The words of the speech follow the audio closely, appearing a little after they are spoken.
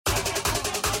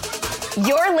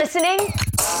You're listening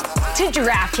to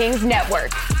DraftKings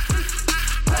Network.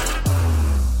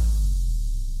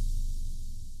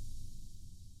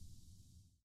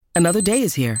 Another day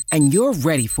is here, and you're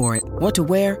ready for it. What to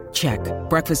wear? Check.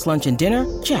 Breakfast, lunch, and dinner?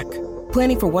 Check.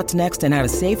 Planning for what's next and how to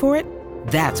save for it?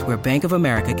 That's where Bank of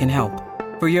America can help.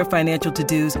 For your financial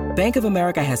to-dos, Bank of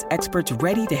America has experts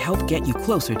ready to help get you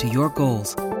closer to your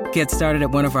goals. Get started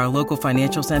at one of our local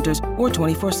financial centers or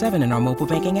 24/7 in our mobile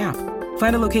banking app.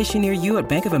 Find a location near you at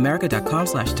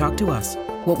bankofamerica.com/talktous.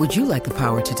 What would you like the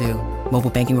power to do?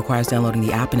 Mobile banking requires downloading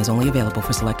the app and is only available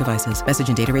for select devices. Message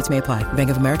and data rates may apply.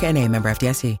 Bank of America N.A., member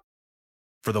FDIC.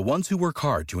 For the ones who work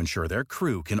hard to ensure their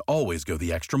crew can always go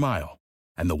the extra mile,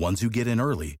 and the ones who get in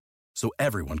early so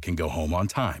everyone can go home on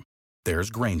time,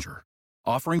 there's Grainger,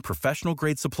 offering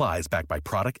professional-grade supplies backed by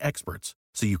product experts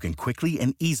so you can quickly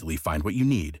and easily find what you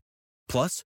need.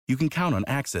 Plus, you can count on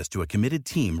access to a committed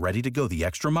team ready to go the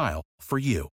extra mile for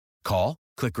you. Call,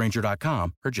 click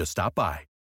Grainger.com, or just stop by.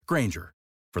 Grainger,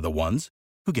 for the ones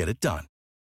who get it done.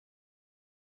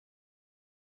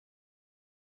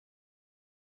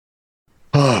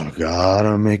 Oh,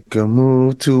 gotta make a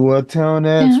move to a town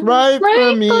that's right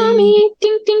for me.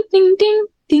 Ding, ding, ding, ding,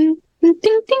 ding, ding,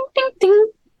 ding, ding, ding.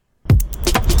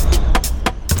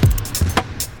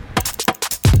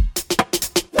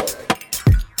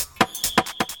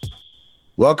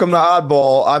 Welcome to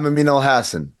Oddball. I'm Amin El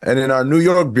Hassan. And in our New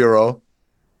York bureau,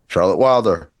 Charlotte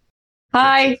Wilder.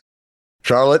 Hi.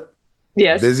 Charlotte.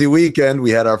 Yes. Busy weekend. We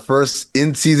had our first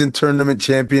in-season tournament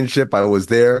championship. I was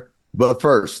there. But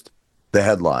first, the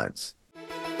headlines.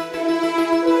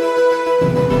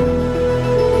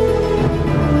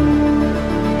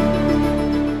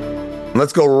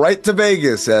 Let's go right to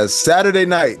Vegas as Saturday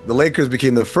night, the Lakers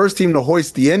became the first team to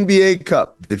hoist the NBA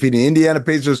Cup, defeating Indiana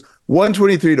Pacers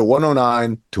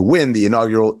 123-109 to win the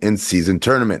inaugural in-season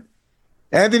tournament.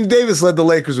 Anthony Davis led the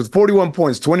Lakers with 41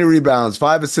 points, 20 rebounds,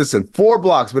 5 assists, and 4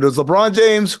 blocks, but it was LeBron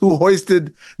James who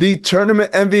hoisted the tournament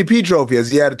MVP trophy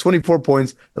as he added 24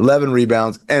 points, 11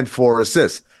 rebounds, and 4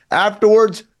 assists.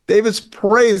 Afterwards, Davis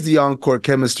praised the on-court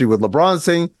chemistry with LeBron,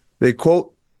 saying they,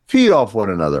 quote, feed off one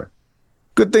another.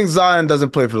 Good thing Zion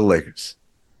doesn't play for the Lakers.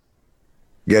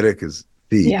 Get it? Because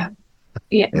yeah,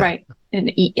 right.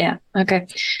 And yeah, okay.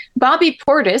 Bobby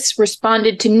Portis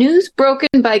responded to news broken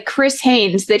by Chris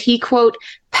Haynes that he, quote,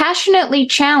 passionately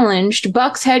challenged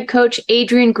Bucks head coach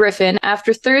Adrian Griffin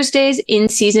after Thursday's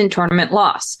in-season tournament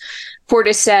loss.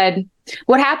 Portis said,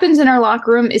 what happens in our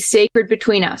locker room is sacred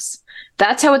between us.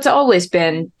 That's how it's always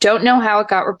been. Don't know how it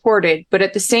got reported, but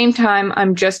at the same time,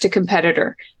 I'm just a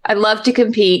competitor. I love to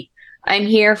compete. I'm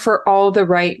here for all the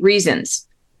right reasons.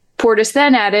 Portis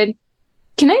then added,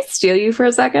 can I steal you for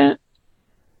a second?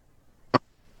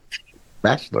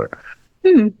 Bachelor.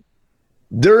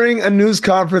 During a news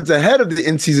conference ahead of the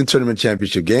in-season tournament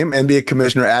championship game, NBA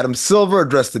Commissioner Adam Silver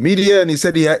addressed the media, and he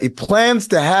said he plans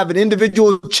to have an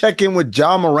individual check-in with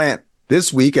Ja Morant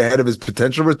this week ahead of his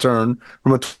potential return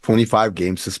from a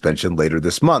 25-game suspension later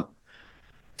this month.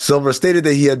 Silver stated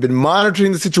that he had been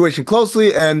monitoring the situation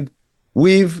closely, and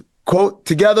we've, quote,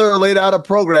 together laid out a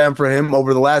program for him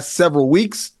over the last several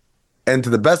weeks, and to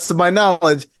the best of my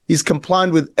knowledge, he's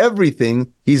complied with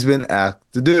everything he's been asked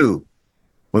to do.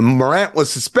 When Morant was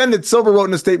suspended, Silver wrote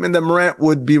in a statement that Morant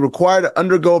would be required to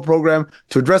undergo a program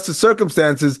to address the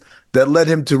circumstances that led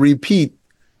him to repeat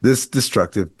this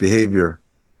destructive behavior.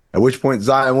 At which point,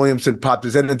 Zion Williamson popped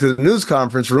his head into the news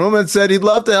conference room and said he'd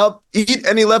love to help eat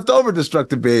any leftover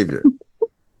destructive behavior.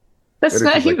 That's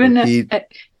not even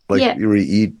you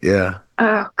re-eat, yeah.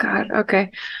 Oh, God,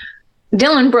 okay.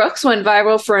 Dylan Brooks went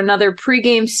viral for another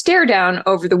pregame stare down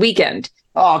over the weekend.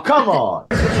 Oh, come on.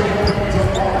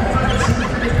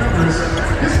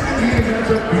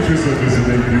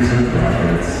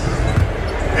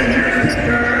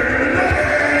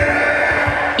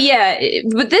 Yeah,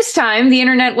 but this time the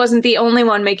internet wasn't the only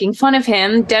one making fun of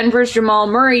him. Denver's Jamal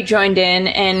Murray joined in,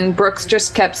 and Brooks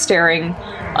just kept staring,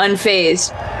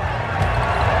 unfazed.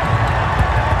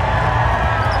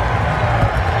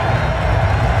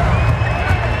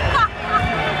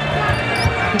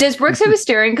 Does Brooks have a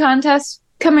staring contest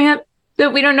coming up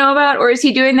that we don't know about? Or is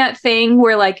he doing that thing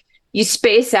where, like, you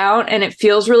space out and it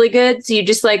feels really good, so you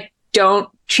just, like, don't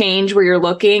change where you're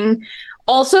looking?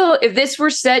 Also, if this were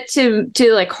set to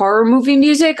like horror movie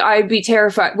music, I'd be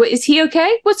terrified. Wait, is he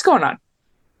okay? What's going on?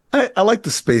 I like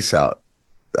the space out.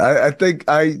 I think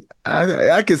I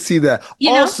could see that.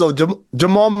 Also,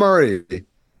 Jamal Murray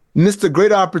missed a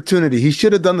great opportunity. He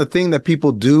should have done the thing that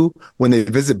people do when they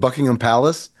visit Buckingham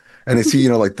Palace and they see,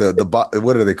 like the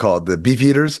what are they called? The beef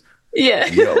eaters? Yeah.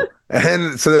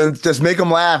 And so then just make them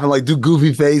laugh and like do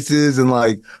goofy faces and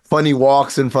like funny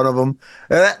walks in front of them.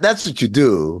 And that's what you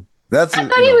do. I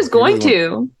thought he was going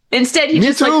to. Instead, he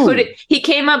just like put it. He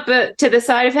came up to the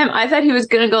side of him. I thought he was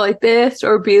going to go like this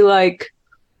or be like,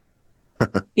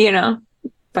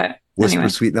 But whisper anyway.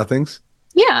 sweet nothings.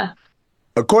 Yeah.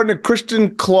 According to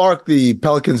Christian Clark, the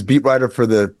Pelicans beat writer for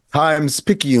the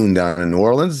Times-Picayune down in New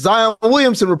Orleans, Zion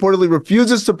Williamson reportedly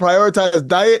refuses to prioritize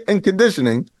diet and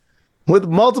conditioning, with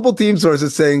multiple team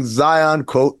sources saying Zion,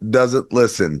 quote, doesn't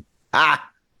listen. And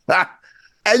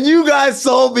you guys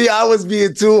told me I was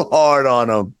being too hard on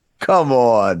him. Come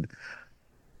on.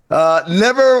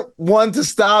 Never one to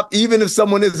stop, even if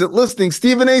someone isn't listening.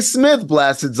 Stephen A. Smith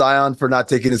blasted Zion for not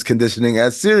taking his conditioning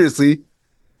as seriously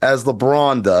as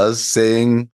LeBron does,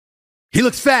 saying, he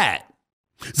looks fat.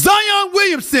 Zion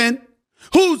Williamson,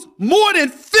 who's more than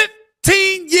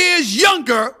 15 years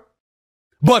younger,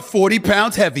 but 40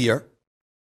 pounds heavier,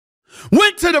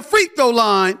 went to the free throw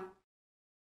line.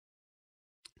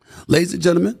 Ladies and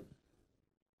gentlemen,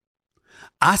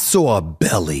 I saw a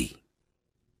belly.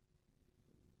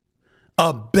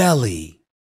 A belly.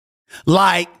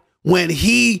 Like when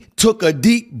he took a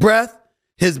deep breath,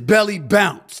 his belly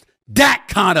bounced. That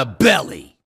kind of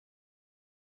belly.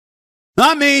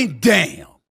 I mean, damn.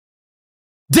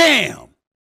 Damn.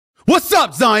 What's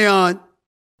up, Zion?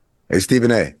 Hey,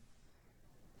 Stephen A.,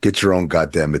 get your own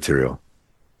goddamn material.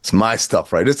 It's my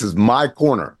stuff, right? This is my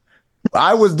corner.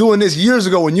 I was doing this years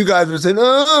ago when you guys were saying,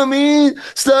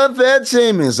 stop fat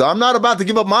shaming. So I'm not about to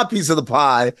give up my piece of the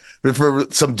pie for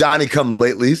some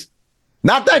Johnny-come-latelys.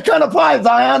 Not that kind of pie,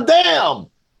 Zion. Damn. Oh,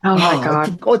 my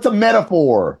God. It's a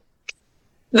metaphor.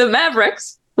 The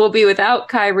Mavericks will be without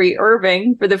Kyrie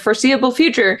Irving for the foreseeable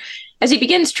future as he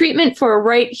begins treatment for a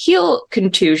right heel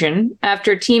contusion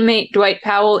after teammate Dwight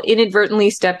Powell inadvertently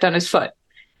stepped on his foot,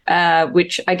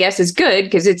 which I guess is good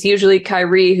because it's usually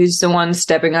Kyrie who's the one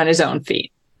stepping on his own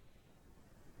feet.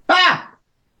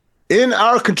 In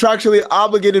our contractually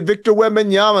obligated Victor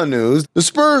Wembanyama news, the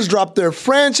Spurs dropped their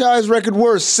franchise record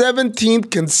worst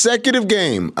 17th consecutive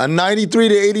game, a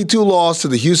 93-82 loss to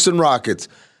the Houston Rockets.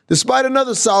 Despite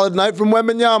another solid night from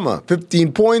Wembanyama,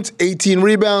 15 points, 18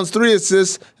 rebounds, 3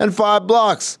 assists, and 5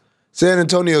 blocks. San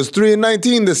Antonio's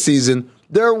 3-19 this season,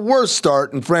 their worst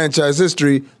start in franchise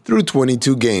history through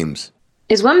 22 games.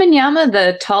 Is Wembanyama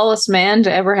the tallest man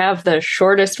to ever have the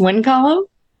shortest win column?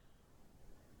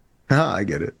 I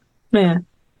get it. Yeah.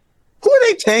 Who are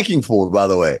they tanking for, by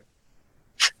the way?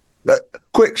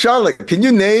 Quick, Charlotte, can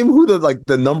you name who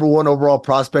the number one overall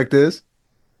prospect is?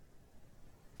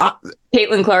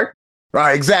 Caitlin Clark.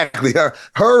 Right, exactly. Her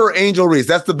or Angel Reese.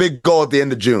 That's the big goal at the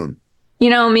end of June. You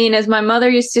know, I mean, as my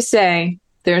mother used to say,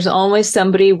 there's always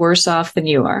somebody worse off than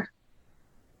you are.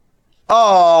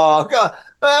 Oh, God.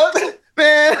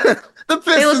 Man, the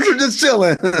Pistons are just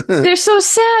chilling. They're so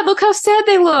sad. Look how sad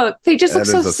they look. They just look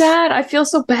so sad. I feel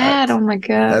so bad. Oh, my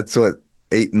God. That's what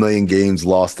 8 million games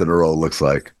lost in a row looks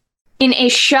like. In a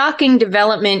shocking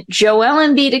development, Joel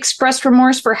Embiid expressed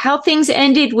remorse for how things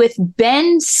ended with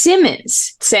Ben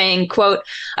Simmons, saying, quote,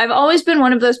 I've always been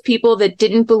one of those people that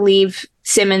didn't believe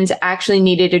Simmons actually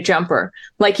needed a jumper.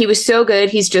 Like he was so good,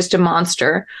 he's just a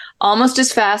monster. Almost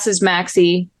as fast as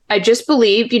Maxey. I just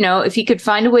believed, if he could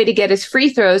find a way to get his free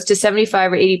throws to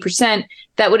 75 or 80%,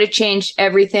 that would have changed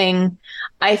everything.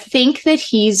 I think that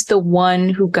he's the one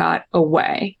who got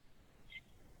away.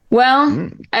 Well,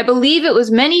 I believe it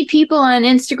was many people on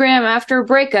Instagram after a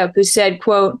breakup who said,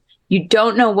 quote, you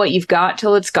don't know what you've got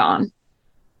till it's gone.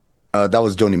 That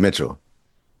was Joni Mitchell.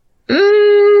 Pretty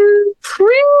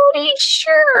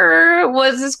sure it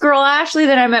was this girl, Ashley,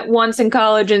 that I met once in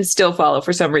college and still follow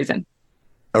for some reason.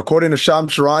 According to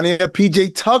Shams Charania,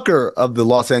 PJ Tucker of the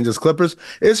Los Angeles Clippers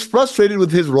is frustrated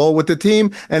with his role with the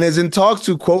team and is in talks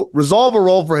to, quote, resolve a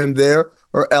role for him there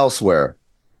or elsewhere.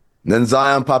 And then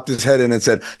Zion popped his head in and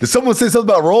said, did someone say something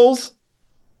about roles?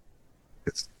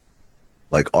 It's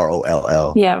like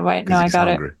R-O-L-L. Yeah, right. No, I got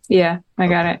it. Yeah, I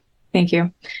got it. Thank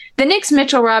you. The Knicks'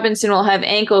 Mitchell Robinson will have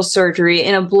ankle surgery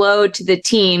in a blow to the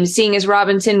team, seeing as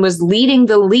Robinson was leading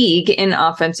the league in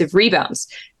offensive rebounds.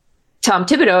 Tom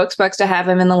Thibodeau expects to have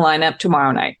him in the lineup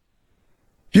tomorrow night.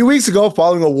 A few weeks ago,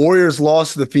 following a Warriors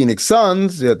loss to the Phoenix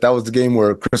Suns, that was the game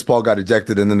where Chris Paul got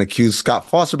ejected and then accused Scott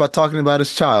Foster about talking about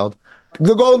his child.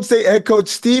 The Golden State head coach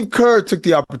Steve Kerr took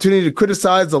the opportunity to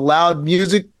criticize the loud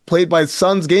music played by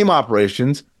Suns game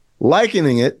operations,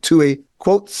 likening it to a,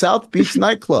 quote, South Beach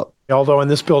nightclub. Although in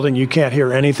this building you can't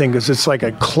hear anything because it's like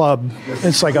a club.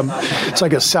 It's like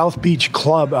a South Beach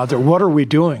club out there. What are we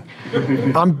doing?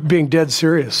 I'm being dead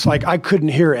serious. Like I couldn't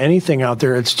hear anything out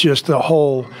there. It's just the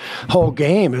whole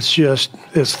game. It's just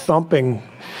this thumping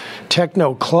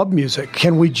techno club music.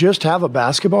 Can we just have a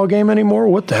basketball game anymore?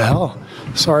 What the hell?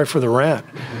 Sorry for the rant.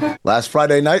 Last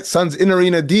Friday night, Suns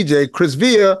in-arena DJ Chris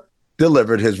Villa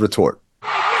delivered his retort.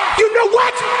 You know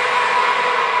what?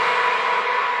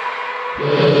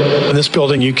 In this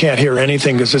building, you can't hear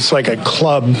anything because it's like a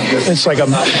club. It's like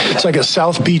a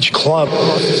South Beach club.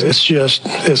 It's just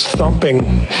this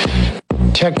thumping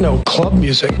techno club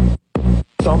music.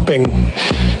 Thumping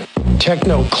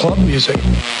techno club music.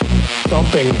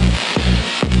 Thumping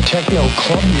techno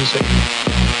club music.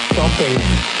 Thumping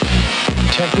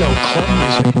techno club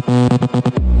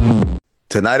music.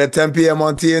 Tonight at 10 p.m.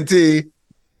 on TNT,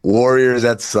 Warriors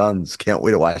at Suns. Can't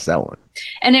wait to watch that one.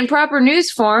 And in proper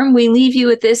news form, we leave you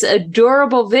with this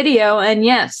adorable video. And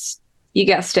yes, you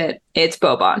guessed it, it's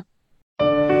Boban.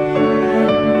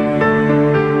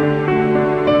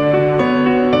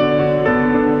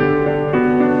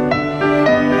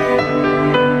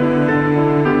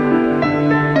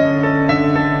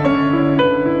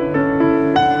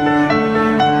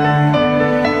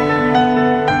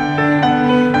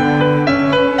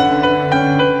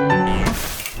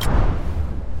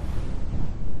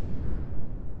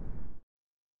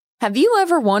 Have you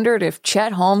ever wondered if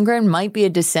Chet Holmgren might be a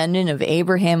descendant of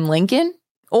Abraham Lincoln?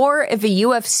 Or if a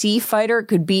UFC fighter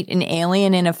could beat an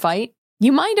alien in a fight?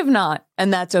 You might have not,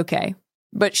 and that's okay.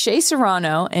 But Shea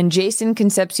Serrano and Jason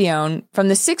Concepcion from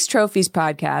the Six Trophies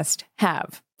podcast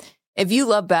have. If you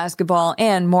love basketball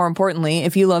and, more importantly,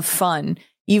 if you love fun,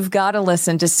 you've got to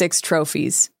listen to Six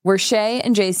Trophies, where Shea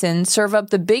and Jason serve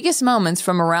up the biggest moments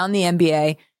from around the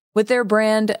NBA with their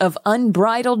brand of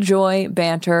unbridled joy,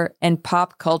 banter, and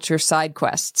pop culture side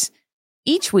quests.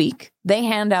 Each week, they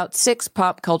hand out 6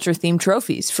 pop culture-themed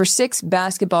trophies for 6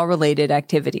 basketball-related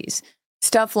activities.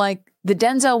 Stuff like the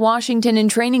Denzel Washington in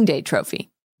Training Day trophy,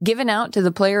 given out to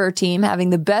the player or team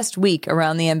having the best week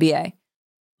around the NBA.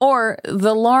 Or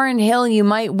the Lauryn Hill you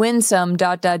might win some ...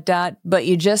 but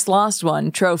you just lost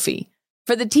one trophy,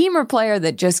 for the team or player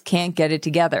that just can't get it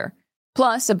together.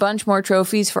 Plus, a bunch more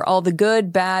trophies for all the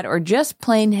good, bad, or just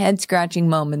plain head-scratching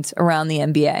moments around the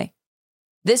NBA.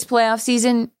 This playoff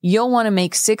season, you'll want to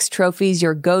make Six Trophies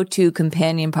your go-to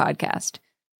companion podcast.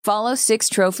 Follow Six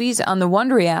Trophies on the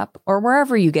Wondery app or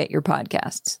wherever you get your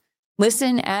podcasts.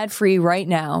 Listen ad-free right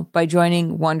now by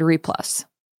joining Wondery Plus.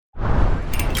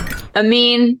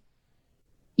 Amin,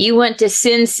 you went to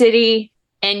Sin City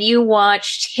and you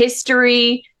watched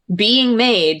history being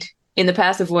made in the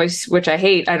passive voice, which I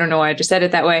hate. I don't know why I just said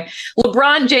it that way.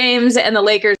 LeBron James and the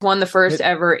Lakers won the first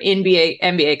ever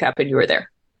NBA Cup, and you were there.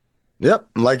 Yep.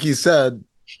 Like you said,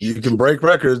 you can break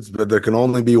records, but there can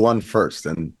only be one first.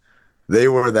 And they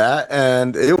were that.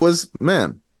 And it was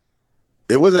a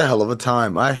hell of a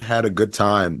time. I had a good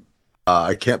time.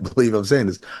 I can't believe I'm saying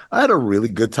this. I had a really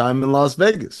good time in Las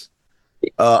Vegas.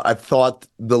 I thought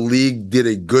the league did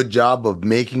a good job of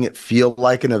making it feel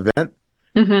like an event.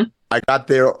 Mm-hmm. I got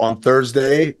there on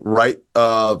Thursday, right,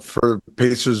 for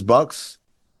Pacers Bucks,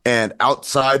 and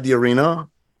outside the arena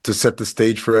to set the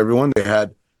stage for everyone. They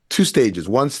had 2 stages.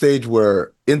 One stage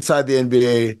where inside the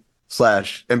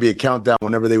NBA/NBA Countdown,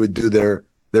 whenever they would do their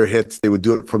hits, they would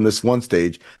do it from this one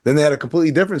stage. Then they had a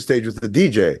completely different stage with the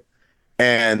DJ.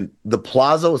 And the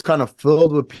plaza was kind of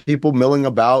filled with people milling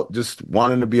about, just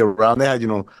wanting to be around. They had,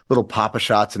 little Papa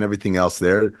shots and everything else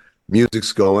there.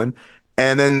 Music's going.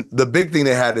 And then the big thing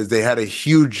they had is they had a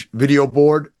huge video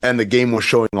board, and the game was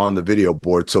showing on the video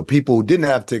board. So people who didn't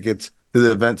have tickets to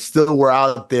the event still were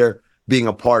out there being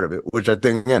a part of it, which I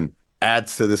think, again,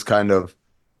 adds to this kind of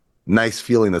nice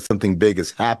feeling that something big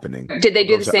is happening. Did they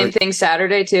do the same thing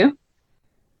Saturday too?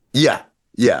 Yeah.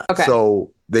 Okay.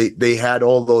 So they had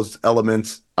all those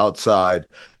elements outside.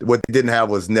 What they didn't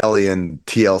have was Nelly and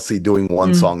TLC doing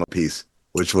one song apiece,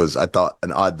 which was, I thought,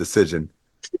 an odd decision.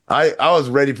 I was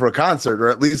ready for a concert, or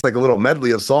at least like a little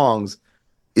medley of songs.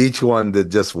 Each one did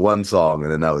just one song,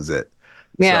 and then that was it.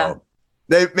 Yeah. So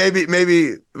they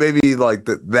maybe like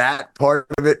that part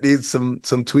of it needs some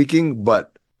tweaking,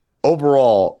 but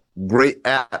overall, great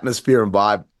atmosphere and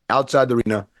vibe outside the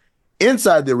arena.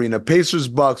 Inside the arena, Pacers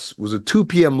Bucks was a 2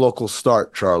 p.m. local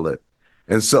start, Charlotte.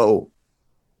 And so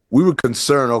we were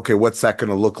concerned, okay, what's that going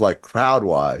to look like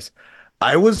crowd-wise?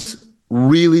 I was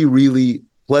really, really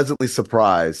pleasantly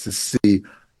surprised to see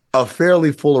a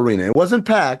fairly full arena. It wasn't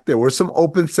packed. There were some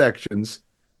open sections,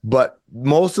 but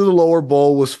most of the lower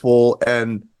bowl was full,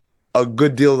 and a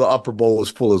good deal of the upper bowl was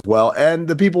full as well. And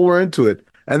the people were into it.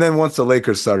 And then once the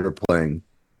Lakers started playing,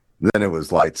 then it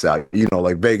was lights out.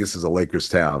 Like Vegas is a Lakers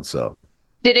town, so.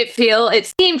 Did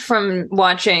it seemed from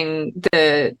watching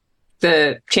the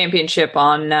the championship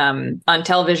on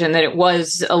television that it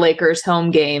was a Lakers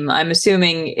home game. I'm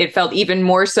assuming it felt even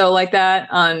more so like that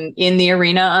in the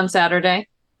arena on Saturday.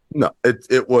 No,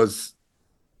 it was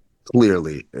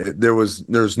clearly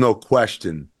there's no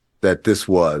question that this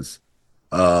was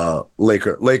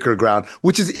Laker ground,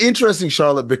 which is interesting,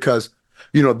 Charlotte, because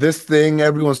this thing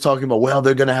everyone's talking about, well,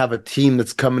 they're going to have a team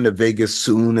that's coming to Vegas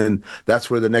soon, and that's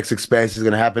where the next expansion is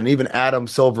going to happen. Even Adam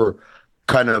Silver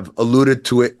kind of alluded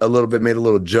to it a little bit, made a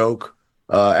little joke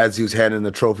as he was handing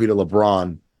the trophy to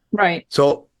LeBron. Right.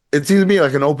 So it seems to me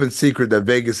like an open secret that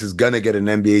Vegas is going to get an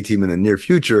NBA team in the near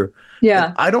future. Yeah.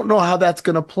 And I don't know how that's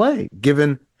going to play,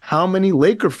 given how many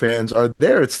Laker fans are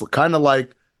there. It's kind of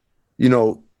like,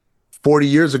 40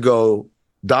 years ago,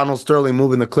 Donald Sterling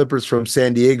moving the Clippers from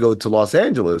San Diego to Los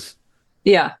Angeles.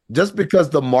 Yeah. Just because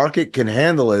the market can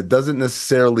handle it doesn't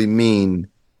necessarily mean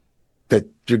that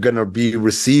you're going to be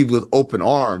received with open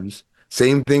arms.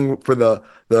 Same thing for the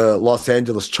Los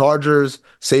Angeles Chargers.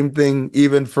 Same thing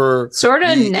even for sort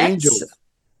of the Nets Angels.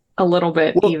 A little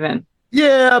bit even.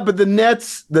 Yeah, but the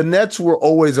Nets were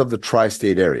always of the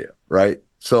tri-state area, right?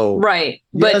 So right,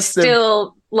 but yes,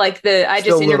 still, like I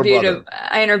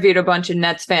interviewed a bunch of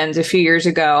Nets fans a few years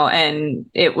ago, and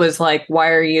it was like,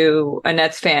 why are you a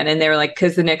Nets fan? And they were like,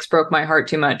 because the Knicks broke my heart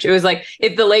too much. It was like,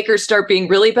 if the Lakers start being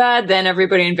really bad, then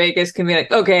everybody in Vegas can be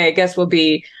like, okay, I guess we'll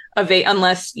be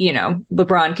unless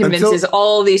LeBron convinces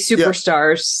all these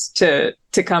superstars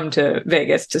to come to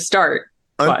Vegas to start.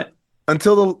 But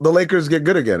until the Lakers get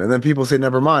good again, and then people say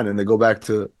never mind, and they go back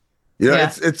to,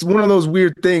 it's one of those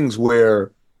weird things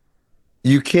where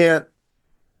you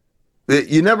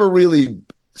never really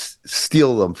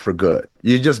steal them for good.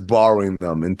 You're just borrowing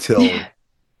them until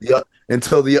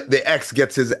the ex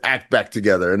gets his act back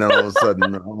together, and then all of a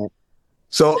sudden.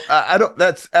 So I don't.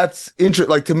 That's interesting.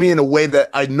 Like, to me, in a way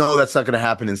that I know that's not going to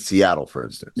happen in Seattle, for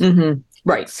instance. Mm-hmm.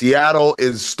 Right. Seattle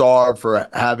is starved for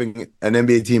having an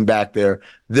NBA team back there.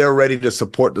 They're ready to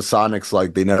support the Sonics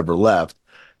like they never left.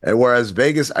 And whereas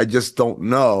Vegas, I just don't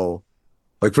know.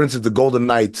 Like, for instance, the Golden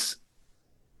Knights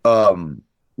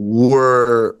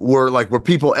were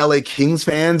people LA Kings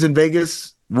fans in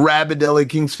Vegas, rabid LA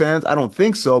Kings fans? I don't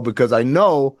think so, because I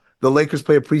know the Lakers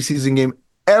play a preseason game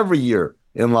every year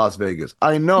in Las Vegas.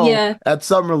 I know at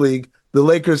Summer League, the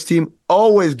Lakers team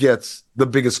always gets the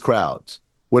biggest crowds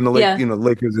when the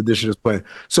Lakers edition is playing.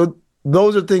 So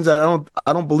those are things that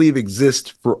I don't believe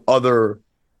exist for other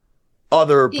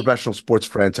professional sports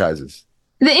franchises.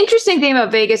 The interesting thing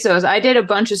about Vegas, though, is I did a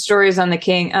bunch of stories on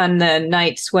the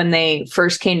Knights when they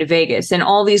first came to Vegas, and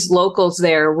all these locals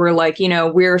there were like,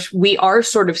 we are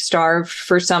sort of starved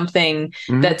for something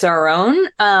that's our own,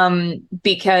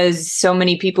 because so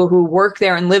many people who work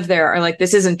there and live there are like,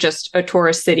 this isn't just a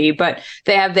tourist city, but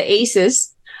they have the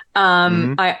Aces.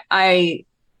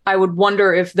 I would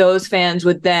wonder if those fans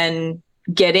would then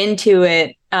get into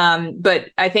it. But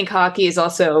I think hockey is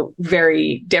also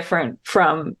very different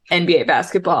from NBA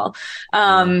basketball.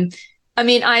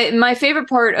 My favorite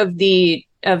part of the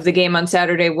game on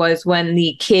Saturday was when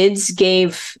the kids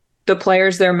gave the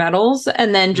players their medals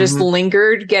and then just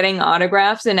lingered getting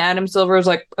autographs. And Adam Silver was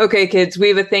like, okay, kids, we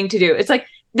have a thing to do. It's like,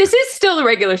 this is still the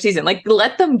regular season. Like,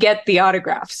 let them get the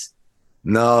autographs.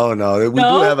 No, we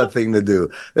do have a thing to do.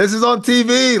 This is on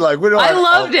TV. Like, we don't. I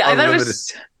loved it. I thought it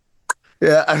was.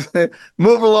 Yeah, I said,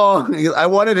 move along. I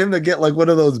wanted him to get like one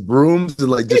of those brooms and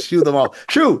like just shoo them off.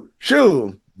 Shoo,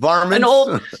 varmints.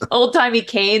 An old timey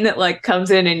cane that like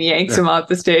comes in and yanks him off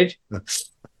the stage.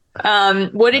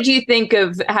 What did you think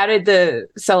of? How did the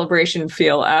celebration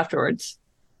feel afterwards?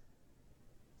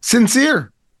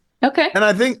 Sincere. Okay. And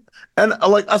I think,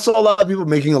 I saw a lot of people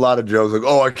making a lot of jokes like,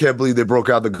 oh, I can't believe they broke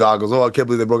out the goggles. Oh, I can't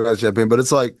believe they broke out the champagne. But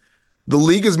it's like the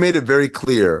league has made it very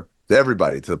clear to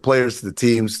everybody, to the players, to the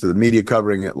teams, to the media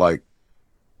covering it, like,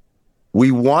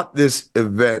 we want this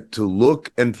event to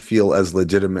look and feel as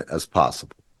legitimate as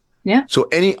possible. Yeah. So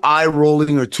any eye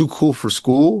rolling or too cool for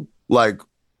school, like,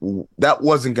 that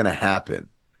wasn't going to happen.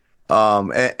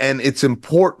 And it's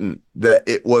important that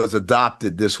it was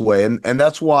adopted this way. And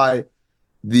that's why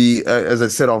as I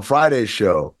said on Friday's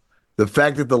show, the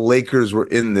fact that the Lakers were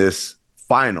in this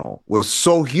final was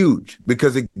so huge,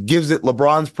 because it gives it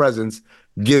LeBron's presence,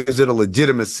 gives it a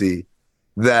legitimacy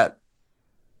that,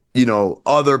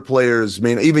 other players,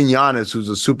 even Giannis, who's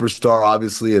a superstar,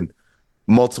 obviously, and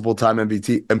multiple-time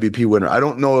MVP winner. I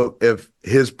don't know if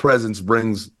his presence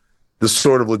brings the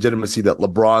sort of legitimacy that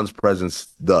LeBron's presence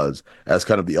does as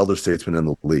kind of the elder statesman in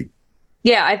the league.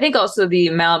 Yeah, I think also the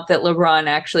amount that LeBron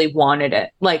actually wanted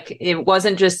it. Like, it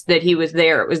wasn't just that he was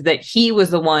there. It was that he was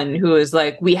the one who was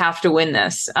like, we have to win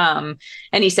this. And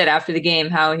he said after the game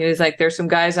how he was like, there's some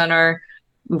guys on our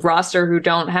roster who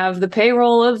don't have the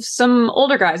payroll of some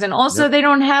older guys. And also they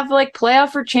don't have like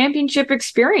playoff or championship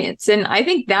experience. And I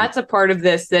think that's a part of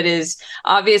this that is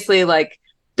obviously like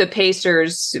the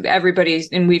Pacers, everybody's,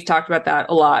 and we've talked about that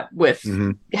a lot with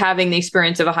having the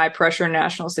experience of a high pressure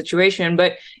national situation.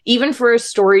 But even for a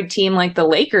storied team like the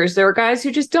Lakers, there are guys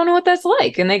who just don't know what that's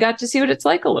like. And they got to see what it's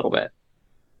like a little bit.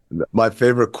 My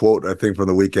favorite quote, I think, from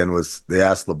the weekend was they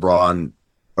asked LeBron,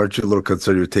 aren't you a little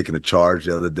concerned you were taking a charge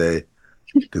the other day?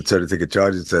 Concerned to take a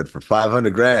charge, he said, for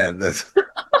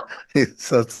 $500,000.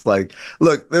 So it's like,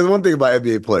 look, there's one thing about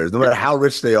NBA players. No matter how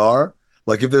rich they are,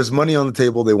 like if there's money on the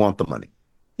table, they want the money.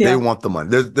 Yeah. They want the money.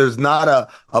 There's not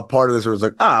a part of this where it's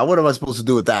like, what am I supposed to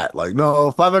do with that? Like,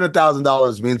 no,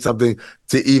 $500,000 means something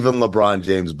to even LeBron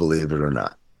James, believe it or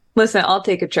not. Listen, I'll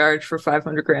take a charge for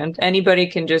 $500,000. Anybody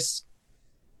can just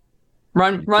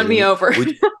run me over.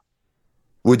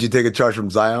 Would you take a charge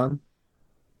from Zion?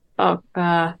 I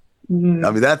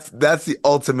mean, that's the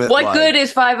ultimate. What good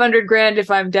is $500,000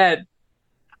 if I'm dead?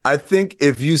 I think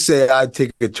if you say I'd take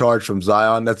a charge from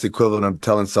Zion, that's the equivalent of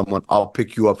telling someone I'll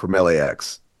pick you up from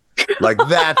LAX. Like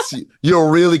you're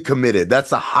really committed. That's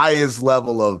the highest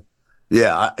level of,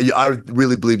 I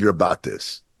really believe you're about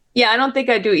this. Yeah, I don't think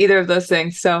I do either of those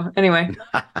things. So anyway.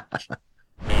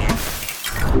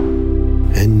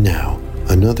 And now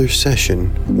another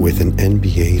session with an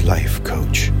NBA life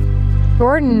coach.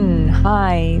 Jordan,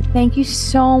 hi. Thank you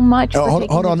so much for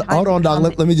taking hold on, Doc.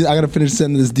 Let me I gotta finish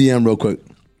sending this DM real quick.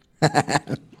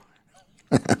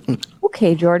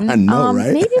 Okay, Jordan. I know,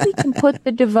 right? Maybe we can put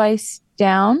the device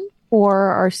down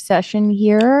for our session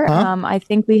here. Huh? I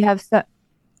think we have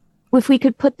if we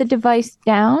could put the device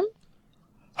down.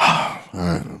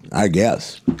 I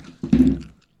guess.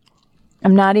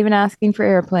 I'm not even asking for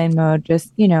airplane mode.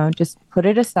 Just put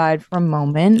it aside for a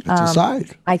moment. It's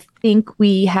aside. I think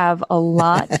we have a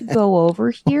lot to go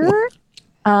over here.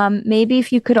 Maybe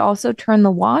if you could also turn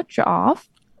the watch off.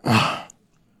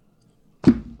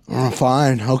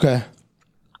 Fine. Okay.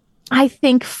 I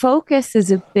think focus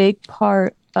is a big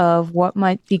part of what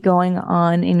might be going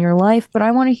on in your life, but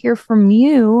I want to hear from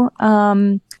you.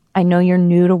 I know you're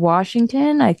new to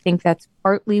Washington. I think that's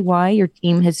partly why your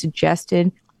team has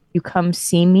suggested you come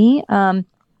see me.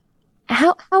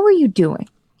 How are you doing?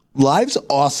 Life's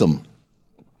awesome.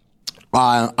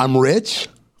 I'm rich.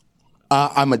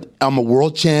 I'm a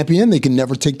world champion. They can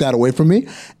never take that away from me.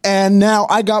 And now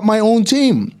I got my own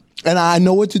team. And I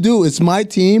know what to do. It's my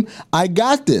team. I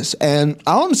got this. And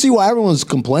I don't see why everyone's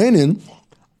complaining.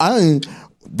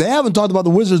 They haven't talked about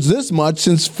the Wizards this much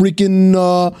since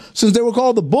since they were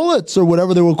called the Bullets or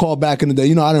whatever they were called back in the day.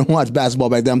 You know, I didn't watch basketball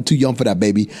back then. I'm too young for that,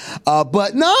 baby.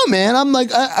 But no, man, I'm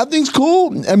like, I think's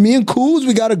cool. And me and Kuz,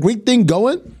 we got a great thing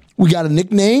going. We got a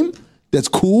nickname that's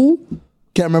cool.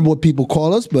 Can't remember what people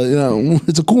call us, but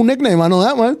it's a cool nickname. I know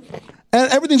that one.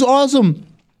 And everything's awesome.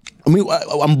 I mean,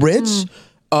 I'm rich.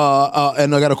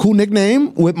 And I got a cool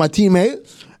nickname with my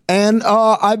teammate, and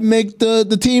I make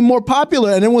the team more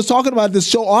popular. And everyone's talking about this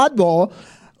show Oddball.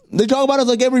 They talk about us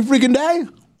like every freaking day.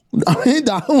 I mean,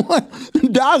 Doc,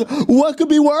 what could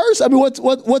be worse? I mean,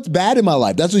 what's bad in my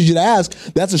life? That's what you should ask.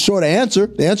 That's a short answer.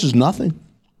 The answer is nothing.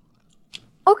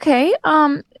 Okay.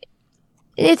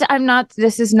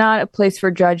 This is not a place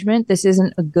for judgment. This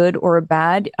isn't a good or a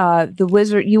bad. The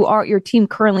Wizard, your team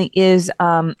currently is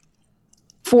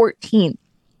 14th.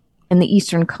 In the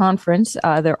Eastern Conference.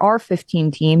 There are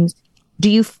 15 teams. Do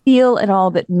you feel at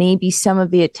all that maybe some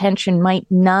of the attention might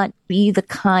not be the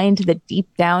kind that deep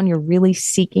down you're really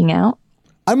seeking out?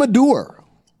 I'm a doer.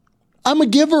 I'm a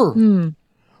giver.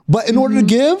 But in order to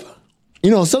give,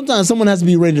 sometimes someone has to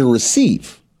be ready to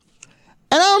receive.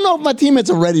 And I don't know if my teammates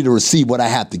are ready to receive what I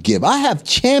have to give. I have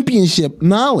championship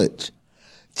knowledge,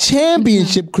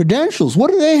 championship credentials.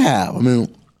 What do they have? I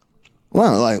mean,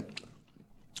 what?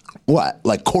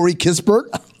 Like Corey Kispert?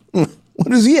 What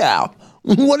does he have?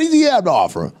 What does he have to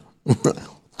offer?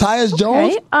 Tyus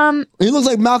Jones? He looks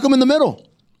like Malcolm in the Middle.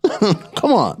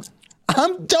 Come on.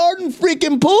 I'm Jordan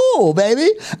freaking Poole, baby.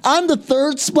 I'm the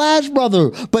third Splash brother.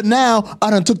 But now I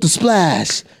done took the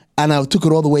splash and I took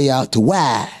it all the way out to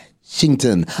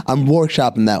Washington. I'm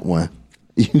workshopping that one.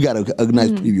 You got a nice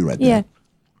preview right there.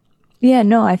 Yeah,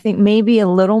 no, I think maybe a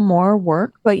little more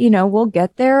work, but we'll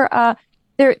get there.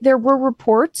 There were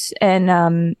reports,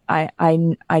 and I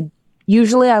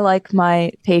usually I like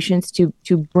my patients to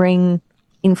bring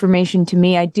information to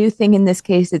me. I do think in this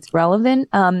case it's relevant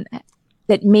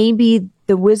that maybe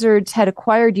the Wizards had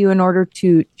acquired you in order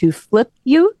to flip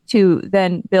you to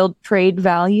then build trade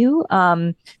value.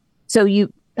 So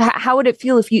how would it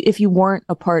feel if you weren't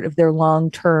a part of their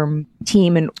long-term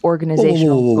team and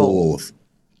organizational goals?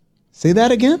 Say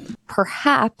that again?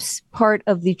 perhaps part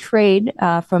of the trade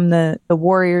from the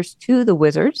Warriors to the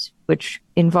Wizards, which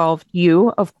involved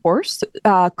you, of course,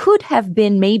 could have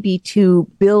been maybe to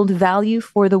build value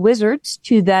for the Wizards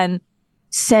to then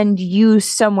send you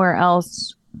somewhere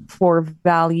else for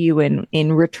value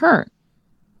in return.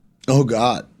 Oh,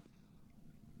 God.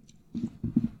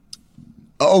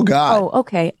 Oh, God. Oh,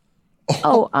 okay.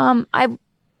 I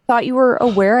thought you were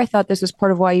aware. I thought this was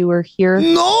part of why you were here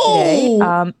today.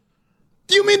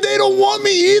 You mean they don't want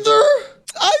me either?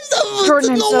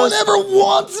 Jordan, no one ever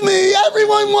wants me.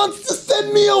 Everyone wants to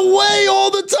send me away all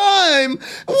the time.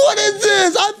 What is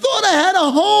this? I thought I had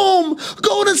a home.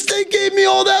 Golden State gave me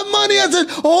all that money. I said,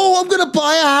 I'm going to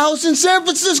buy a house in San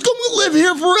Francisco. I'm going to live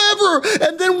here forever.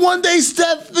 And then one day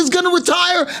Steph is going to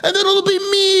retire, and then it'll be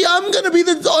me. I'm going to be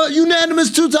the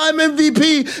unanimous two-time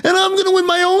MVP, and I'm going to win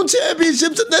my own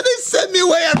championships. And then they send me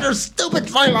away after a stupid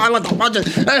fight with a bunch of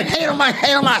hate on my.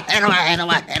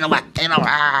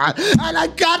 And I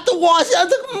got to watch it. I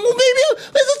was like, maybe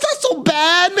it's not so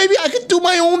bad. Maybe I could do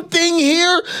my own thing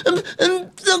here. And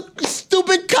the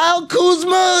stupid Kyle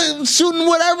Kuzma shooting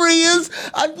whatever he is.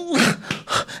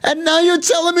 And now you're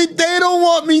telling me they don't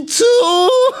want me too?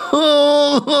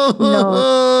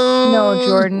 No,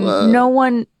 Jordan. No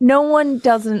one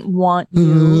doesn't want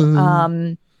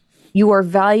you. You are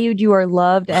valued, you are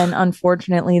loved, and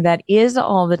unfortunately, that is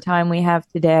all the time we have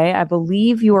today. I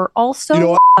believe you are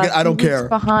also. I don't care.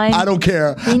 I don't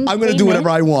care. I'm going to do whatever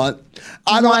I want.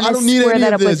 I don't need any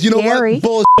of this. You know what?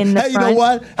 Bullshit. Hey, you know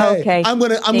what? Hey, okay. I'm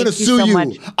going to sue you.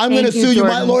 I'm going to sue you.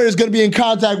 My lawyer is going to be in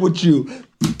contact with you.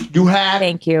 You have.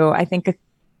 Thank you. I think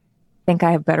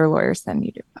I have better lawyers than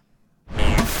you do.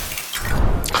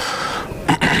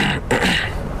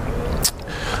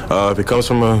 If it comes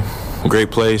from a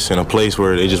great place and a place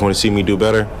where they just want to see me do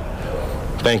better,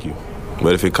 thank you.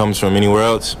 But if it comes from anywhere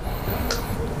else,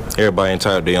 everybody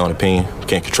entitled to their own opinion.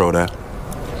 Can't control that.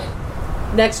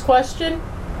 Next question.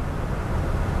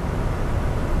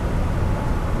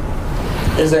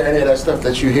 Is there any of that stuff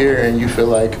that you hear and you feel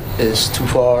like is too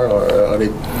far, or they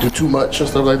do too much or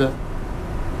stuff like that?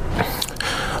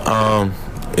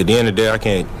 At the end of the day, I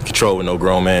can't control what no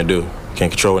grown man do.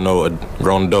 Can't control what no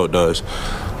grown adult does.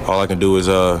 All I can do is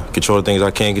control the things I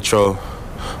can control,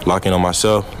 lock in on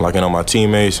myself, lock in on my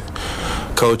teammates,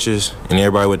 coaches, and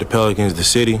everybody with the Pelicans, the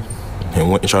city,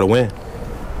 and try to win.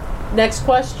 Next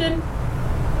question.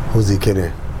 Who's he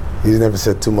kidding? He's never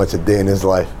said too much a day in his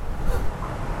life.